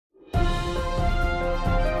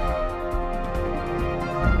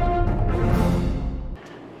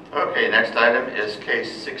Okay, next item is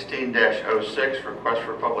case 16-06, request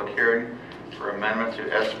for public hearing for amendment to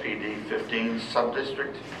SPD 15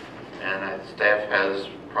 sub-district. And staff has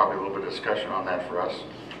probably a little bit of discussion on that for us.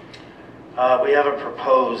 We have a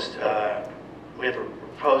proposed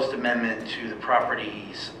amendment to the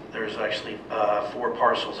properties. There's actually 4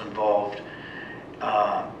 parcels involved,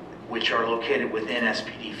 which are located within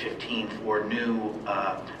SPD 15 for new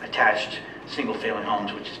attached single-family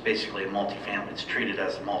homes, which is basically a multifamily. It's treated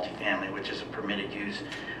as a multifamily, which is a permitted use.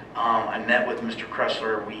 I met with Mr.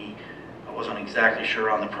 Kressler. I wasn't exactly sure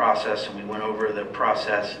on the process, and we went over the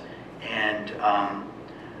process and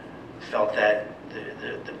felt that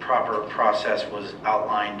the proper process was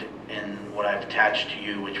outlined in what I've attached to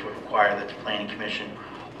you, which would require that the Planning Commission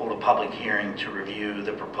hold a public hearing to review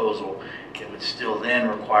the proposal. It would still then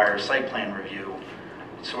require site plan review.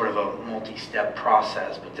 It's sort of a multi-step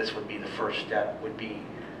process, but this would be the first step, would be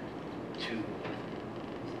to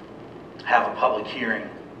have a public hearing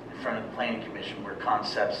in front of the Planning Commission where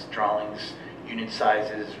concepts, drawings, unit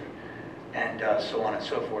sizes, and so on and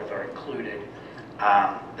so forth are included.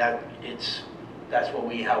 That's how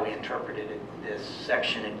we interpreted it. This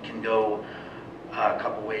section, it can go a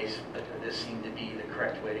couple ways, but this seemed to be the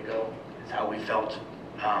correct way to go. It's how we felt.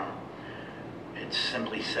 It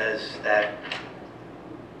simply says that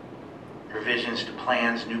revisions to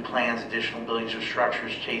plans, new plans, additional buildings or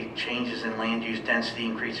structures, changes in land use density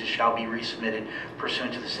increases shall be resubmitted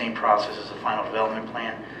pursuant to the same process as the final development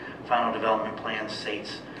plan. Final development plan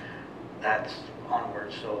states that's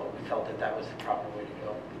onward, so we felt that that was the proper way to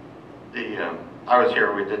go. I was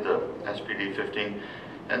here, we did the SPD 15,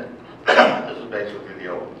 and this is basically the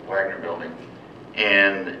old Wagner Building,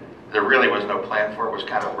 and there really was no plan for it. It was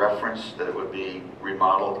kind of reference that it would be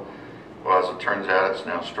remodeled. Well, as it turns out, it's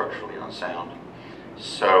now structurally unsound.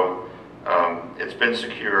 So it's been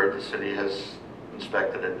secured. The city has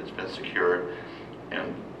inspected it. It's been secured,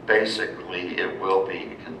 and basically it will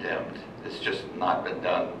be condemned. It's just not been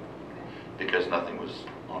done because nothing was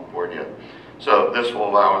on board yet. So this will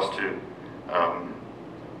allow us to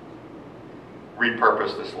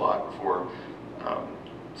repurpose this lot for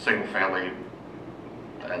single family,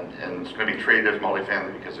 and it's going to be treated as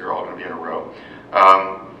multifamily because they're all going to be in a row.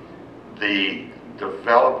 The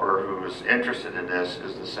developer who is interested in this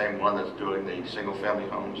is the same one that's doing the single family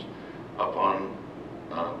homes up on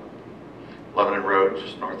Lebanon Road,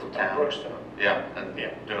 just north of town. Brookstone. Yeah, and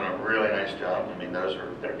doing a really nice job. I mean, they're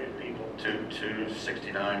good people.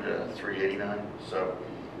 269 to 389. So,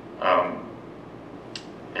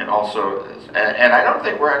 and also, and I don't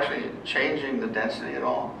think we're actually changing the density at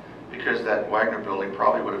all, because that Wagner Building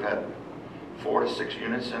probably would have had 4 to 6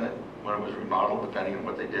 units in it when it was remodeled, depending on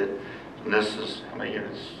what they did. And this is how many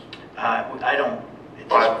units? I don't.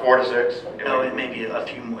 4 to 6. No, it may be a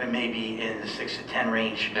few. It may be in the 6 to 10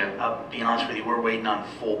 range. Yeah. Being honest with you, we're waiting on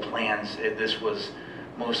full plans. This was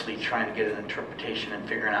mostly trying to get an interpretation and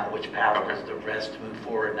figuring out which path was the rest to move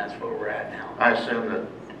forward, and that's where we're at now. I assume that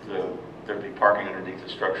there'd be parking underneath the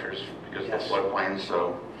structures because of the floodplains.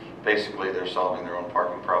 So basically, they're solving their own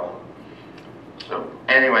parking problem. So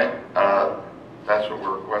anyway, that's what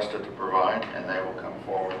we're requested to provide, and they will come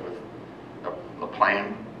forward with a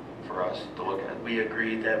plan for us to look at. We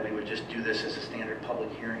agreed that we would just do this as a standard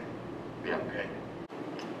public hearing. Yeah. Okay.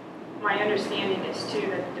 My understanding is too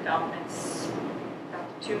that the development's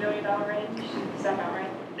about the $2 million range. Is that about right?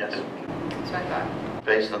 Yes. That's what I thought.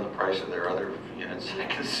 Based on the price of their other units, I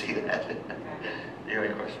can see that. Do you have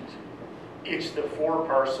any questions? It's the 4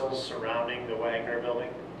 parcels surrounding the Wagner Building?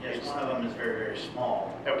 Yes, one of them is very, very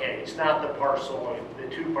small. Okay, it's not the parcel, the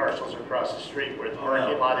 2 parcels across the street where the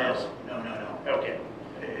parking lot is? No. Okay.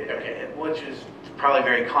 Okay. Which is probably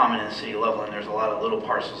very common in the city level, and there's a lot of little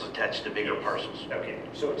parcels attached to bigger parcels. Okay,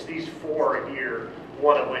 so it's these 4 here,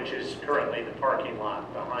 one of which is currently the parking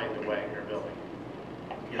lot behind the Wagner Building?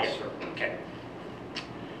 Yes, sir. Okay.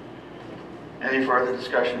 Any further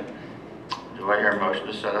discussion? Do I hear a motion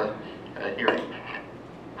to set a hearing?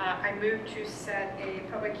 I move to set a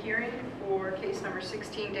public hearing for case number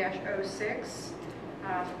 16-06,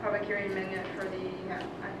 public hearing amendment for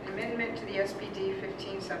the amendment to the SPD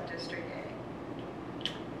 15 sub-district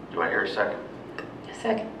A. Do I hear a second? A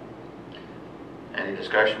second. Any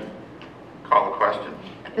discussion? Call the question.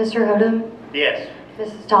 Mr. Hodem? Yes.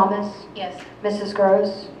 Mrs. Thomas? Yes. Mrs.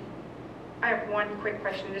 Gross? I have one quick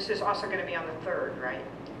question. This is also going to be on the 3rd, right?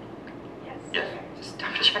 Yes. Yes. Okay, just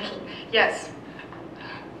double checking. Yes.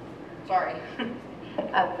 Sorry.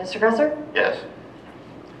 Mr. Kressler? Yes.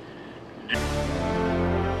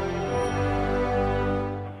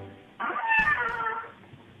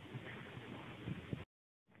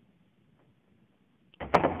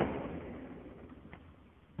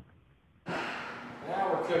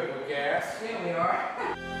 we're cooking with gas. Yeah, we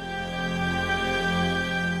are.